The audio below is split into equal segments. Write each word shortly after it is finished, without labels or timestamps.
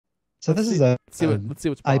So this is a, Let's see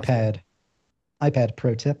what's possible. iPad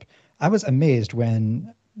pro tip. I was amazed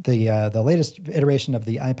when the latest iteration of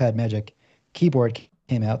the iPad Magic keyboard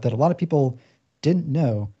came out that a lot of people didn't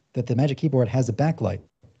know that the Magic Keyboard has a backlight,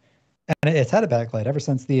 and it's had a backlight ever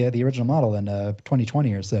since the original model in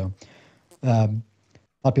 2020 or so. A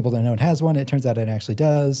lot of people don't know it has one. It turns out it actually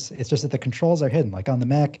does. It's just that the controls are hidden. Like on the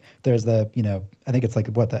Mac, there's I think it's like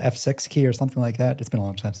what the F6 key or something like that. It's been a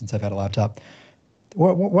long time since I've had a laptop.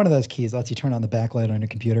 One of those keys lets you turn on the backlight on your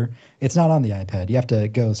computer. It's not on the iPad. You have to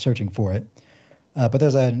go searching for it. But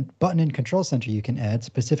there's a button in Control Center you can add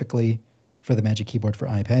specifically for the Magic Keyboard for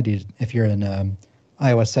iPad. If you're in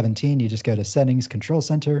iOS 17, you just go to Settings, Control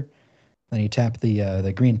Center, then you tap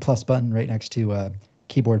the green plus button right next to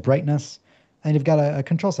keyboard brightness, and you've got a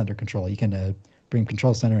Control Center control. You can bring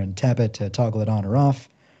Control Center and tap it to toggle it on or off,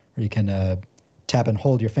 or you can tap and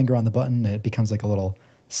hold your finger on the button. And it becomes like a little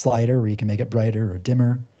slider where you can make it brighter or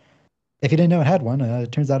dimmer. If you didn't know it had one,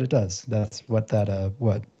 it turns out it does. That's what that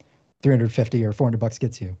 350 or $400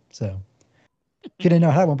 gets you. So if you didn't know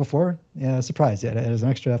I had one before, yeah, surprise! It is an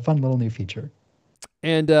extra fun little new feature.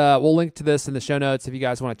 And we'll link to this in the show notes if you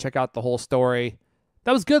guys want to check out the whole story.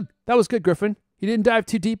 That was good. That was good, Griffin. You didn't dive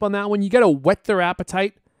too deep on that one. You got to whet their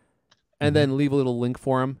appetite and Mhm. then leave a little link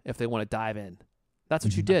for them if they want to dive in. That's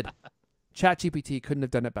what you Mhm. did. ChatGPT couldn't have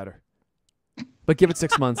done it better. But give it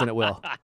 6 months and it will.